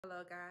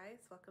Hello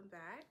guys, welcome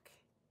back.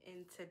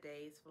 In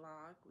today's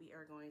vlog, we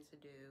are going to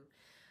do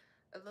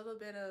a little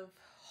bit of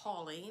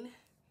hauling.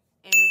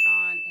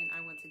 Amazon, and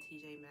I went to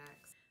TJ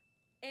Maxx.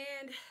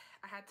 And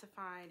I had to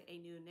find a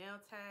new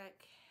nail tech.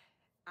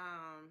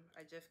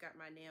 I just got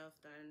my nails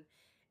done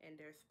in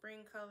their spring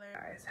color.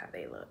 Guys, how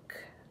they look.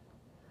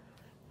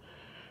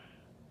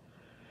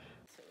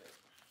 So,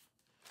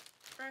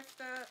 first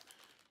up,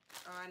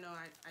 oh I know,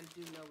 I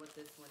do know what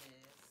this one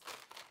is.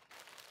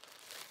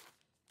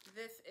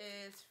 This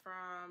is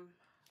from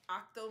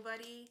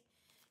Octobuddy.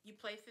 You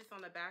place this on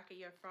the back of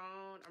your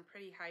phone. I'm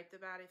pretty hyped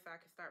about it so I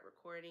can start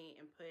recording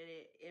and put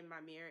it in my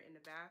mirror in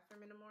the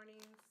bathroom in the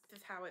mornings. This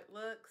is how it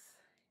looks.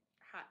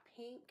 Hot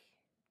pink.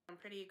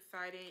 I'm pretty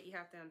excited. You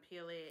have to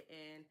unpeel it,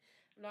 and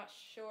I'm not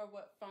sure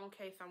what phone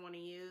case I want to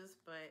use,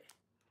 but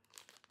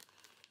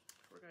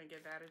we're gonna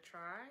give that a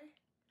try.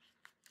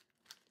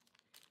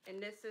 And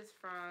this is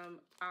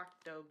from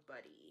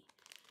Octobuddy.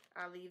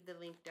 I'll leave the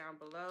link down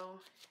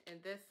below.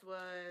 And this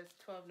was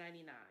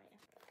 $12.99.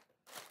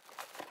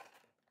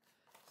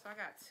 So I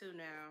got two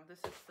now. This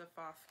is the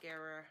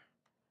Foscara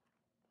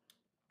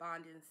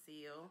Bond and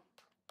Seal.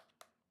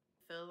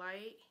 Fill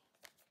light,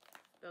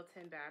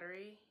 built-in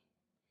battery.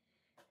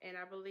 And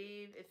I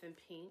believe it's in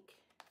pink.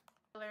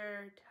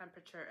 Color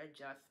temperature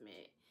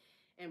adjustment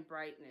and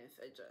brightness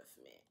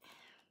adjustment.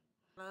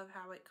 Love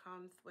how it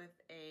comes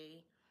with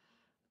a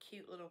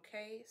cute little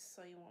case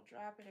so you won't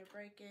drop it or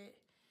break it.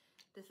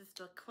 This is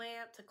the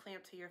clamp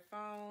to your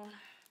phone.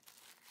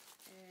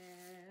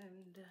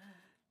 And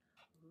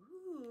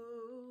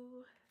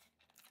ooh.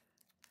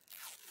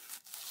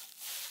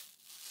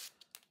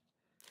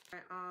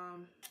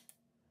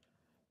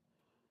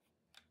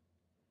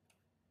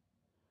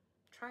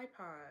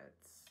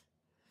 Tripods.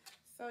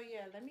 So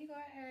yeah, let me go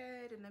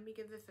ahead and let me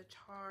give this a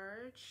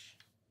charge.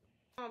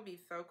 It's gonna be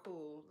so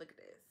cool. Look at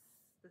this.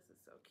 This is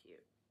so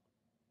cute.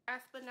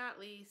 Last but not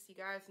least, you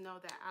guys know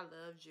that I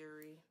love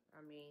jewelry.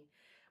 I mean,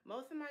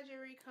 most of my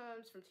jewelry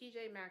comes from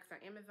TJ Maxx or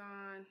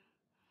Amazon.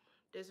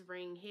 This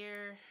ring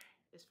here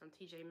is from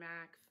TJ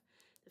Maxx.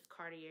 This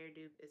Cartier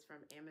dupe is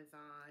from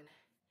Amazon.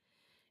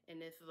 And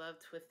this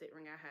Love Twisted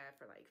ring I had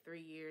for like 3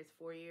 years,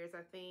 4 years,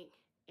 I think.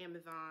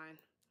 Amazon.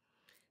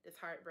 This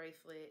heart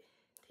bracelet,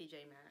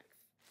 TJ Maxx.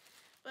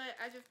 But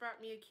I just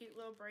brought me a cute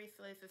little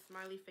bracelet. It's a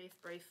smiley face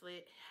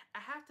bracelet.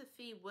 I have to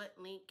see what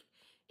link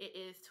it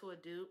is to a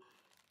dupe.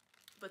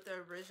 But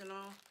the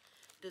original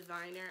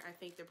designer, I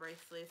think the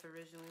bracelet is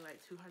originally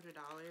like $200.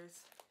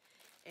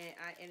 And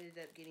I ended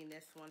up getting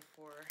this one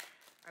for,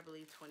 I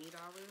believe, $20.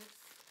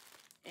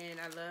 And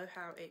I love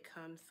how it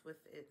comes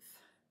with its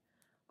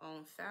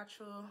own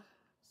satchel,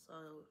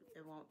 so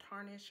it won't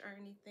tarnish or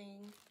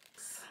anything.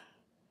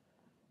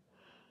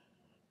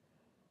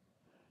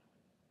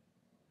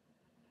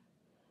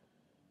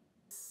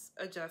 It's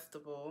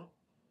adjustable.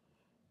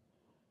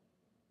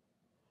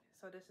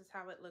 So this is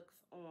how it looks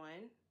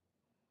on.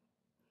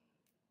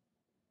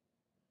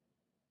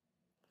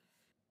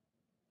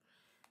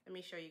 Let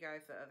me show you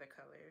guys the other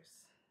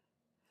colors.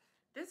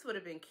 This would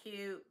have been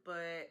cute,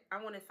 but I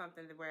wanted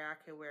something where I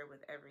could wear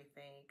with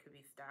everything. It could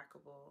be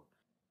stackable.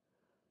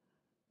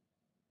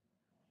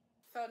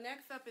 So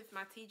next up is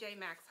my TJ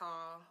Maxx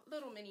haul,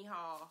 little mini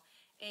haul.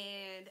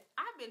 And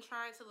I've been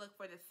trying to look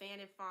for the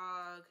Sand and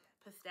Fog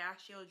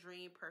Pistachio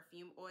Dream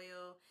Perfume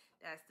Oil.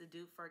 That's the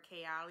dupe for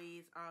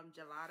Kayali's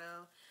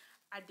Gelato.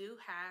 I do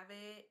have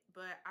it,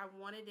 but I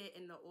wanted it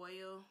in the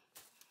oil.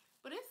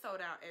 But it's sold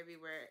out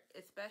everywhere,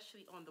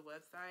 especially on the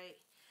website.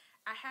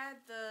 I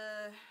had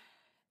the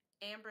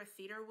Amber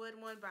Cedarwood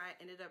one, but I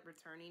ended up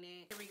returning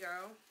it. Here we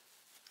go.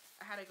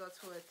 I had to go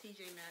to a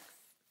TJ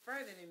Maxx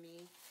further than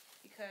me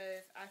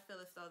because I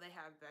feel as though they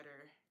have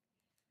better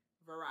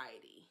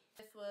variety.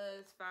 This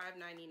was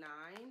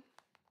 $5.99.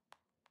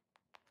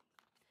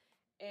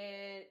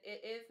 And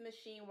it is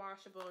machine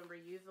washable and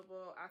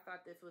reusable. I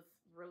thought this was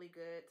really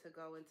good to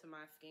go into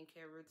my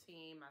skincare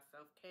routine, my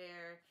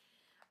self-care.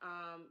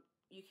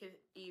 You can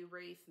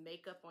erase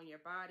makeup on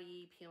your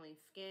body, peeling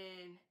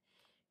skin.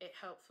 It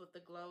helps with the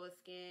glow of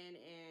skin,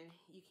 and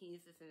you can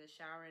use this in the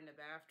shower and the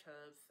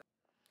bathtub.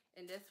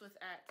 And this was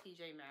at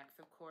TJ Maxx,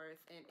 of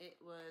course, and it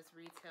was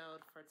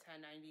retailed for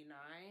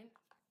 $10.99.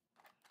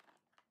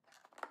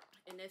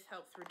 And this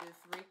helps reduce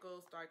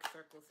wrinkles, dark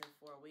circles in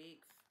 4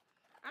 weeks.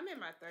 I'm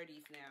in my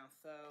 30s now,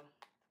 so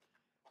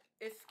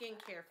it's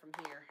skincare from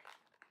here.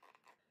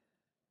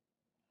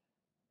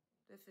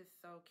 This is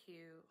so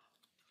cute.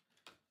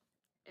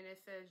 And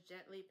it says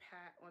gently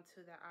pat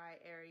onto the eye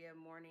area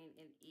morning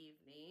and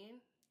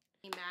evening.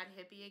 Mad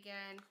Hippie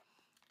again.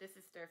 This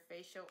is their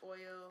facial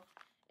oil,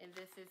 and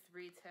this is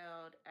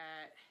retailed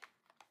at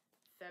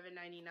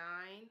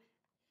 $7.99.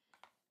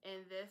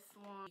 And this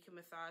one, you can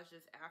massage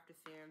this after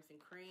serums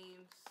and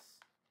creams.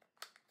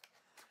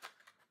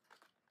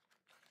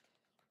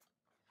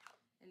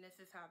 And this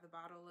is how the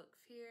bottle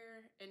looks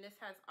here. And this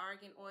has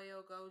argan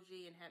oil,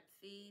 goji, and hemp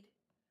seed.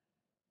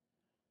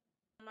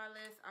 On my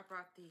list, I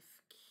brought these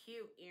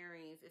cute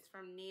earrings. It's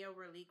from Neo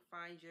Relique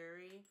Fine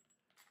Jewelry.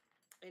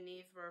 And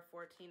these were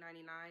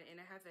 $14.99. And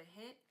it has a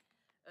hint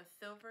a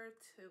silver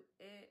to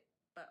it.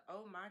 But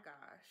oh my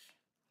gosh,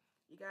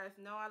 you guys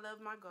know I love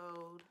my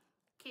gold.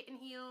 Kitten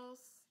heels.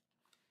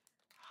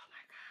 Oh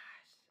my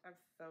gosh, I'm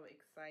so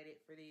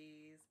excited for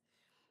these.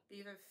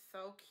 These are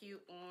so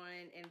cute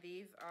on, and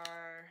these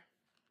are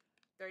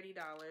 $30.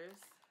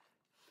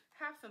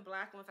 Have some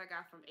black ones I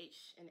got from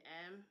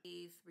H&M.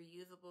 These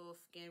reusable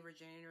skin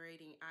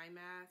regenerating eye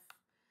masks.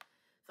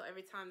 So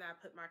every time that I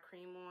put my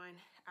cream on,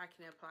 I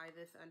can apply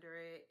this under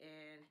it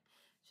and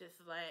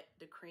just let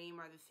the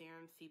cream or the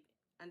serum seep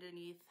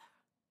underneath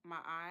my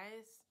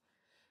eyes.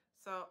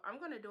 So I'm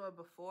gonna do it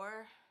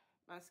before.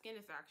 My skin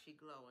is actually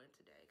glowing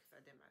today because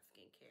I did my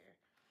skincare.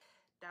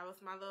 That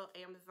was my little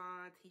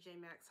Amazon TJ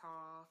Maxx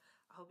haul.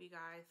 I hope you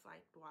guys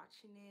liked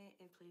watching it,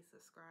 and please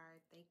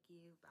subscribe. Thank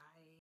you.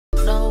 Bye.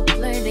 No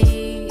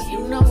plenty,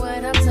 you know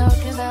what I'm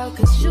talking about,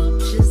 cause you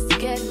just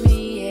get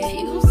me, yeah,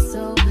 you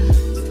so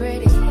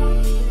pretty.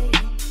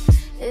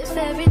 If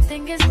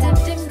everything is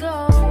dipped in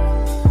gold,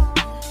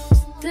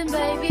 then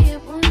baby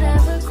it will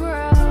never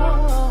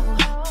grow.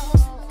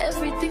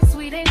 Everything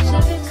sweet ain't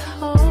sugar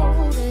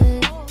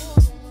coated.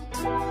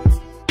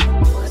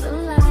 What a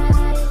lie,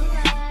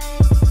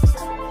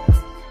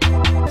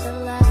 what a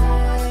lie,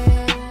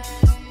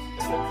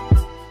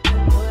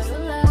 what a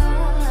lie,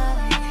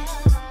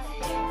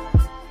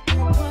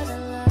 what a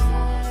lie.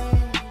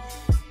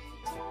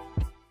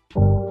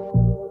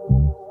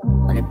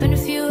 Only been a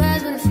few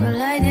hours, but it felt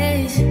like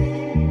days.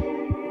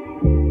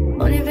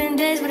 Only been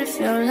days, but it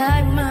felt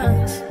like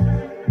months.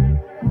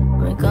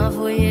 Been gone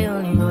for a year,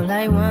 only know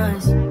like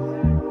once.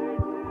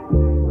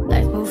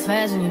 Life move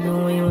fast when you do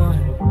what you want.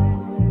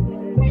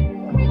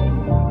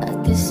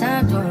 At this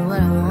time, doing what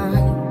I want.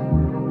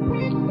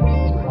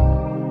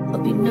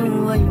 Hope you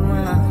doing what you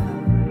want.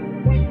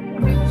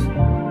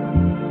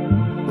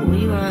 What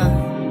you want.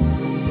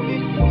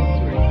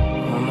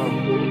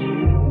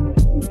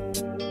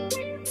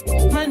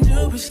 My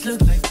new bitch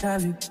look like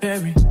Tyler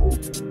Perry,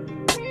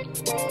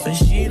 but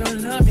she don't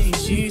love me,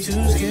 she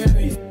too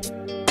scary.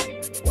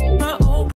 My